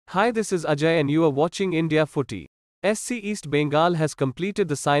Hi, this is Ajay and you are watching India Footy. SC East Bengal has completed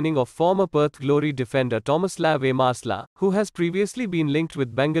the signing of former Perth Glory defender Tomislav Mrcela, who has previously been linked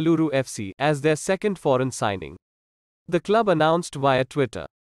with Bengaluru FC as their second foreign signing. The club announced via Twitter.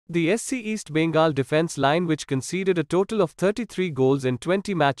 The SC East Bengal defence line, which conceded a total of 33 goals in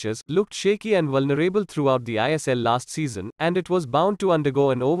 20 matches, looked shaky and vulnerable throughout the ISL last season, and it was bound to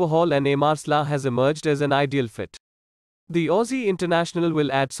undergo an overhaul, and Mrcela has emerged as an ideal fit. The Aussie international will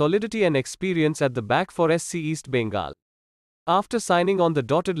add solidity and experience at the back for SC East Bengal. After signing on the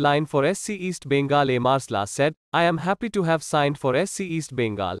dotted line for SC East Bengal, Mrcela said, "I am happy to have signed for SC East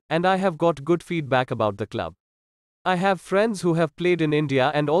Bengal, and I have got good feedback about the club. I have friends who have played in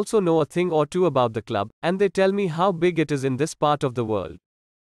India and also know a thing or two about the club, and they tell me how big it is in this part of the world."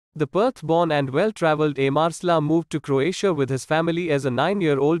 The Perth-born and well-travelled Mrcela moved to Croatia with his family as a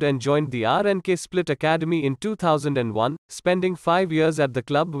 9-year-old and joined the RNK Split Academy in 2001, spending 5 years at the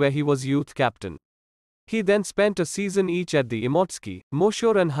club where he was youth captain. He then spent a season each at the Imotski,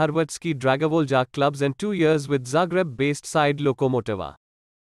 Mosor and Hrvatski Dragovolja clubs and 2 years with Zagreb-based side Lokomotiva.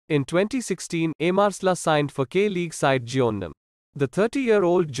 In 2016, Mrcela signed for K-League side Gionnam. The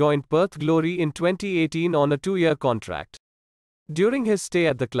 30-year-old joined Perth Glory in 2018 on a 2-year contract. During his stay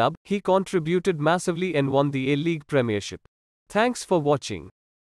at the club, he contributed massively and won the A-League Premiership. Thanks for watching.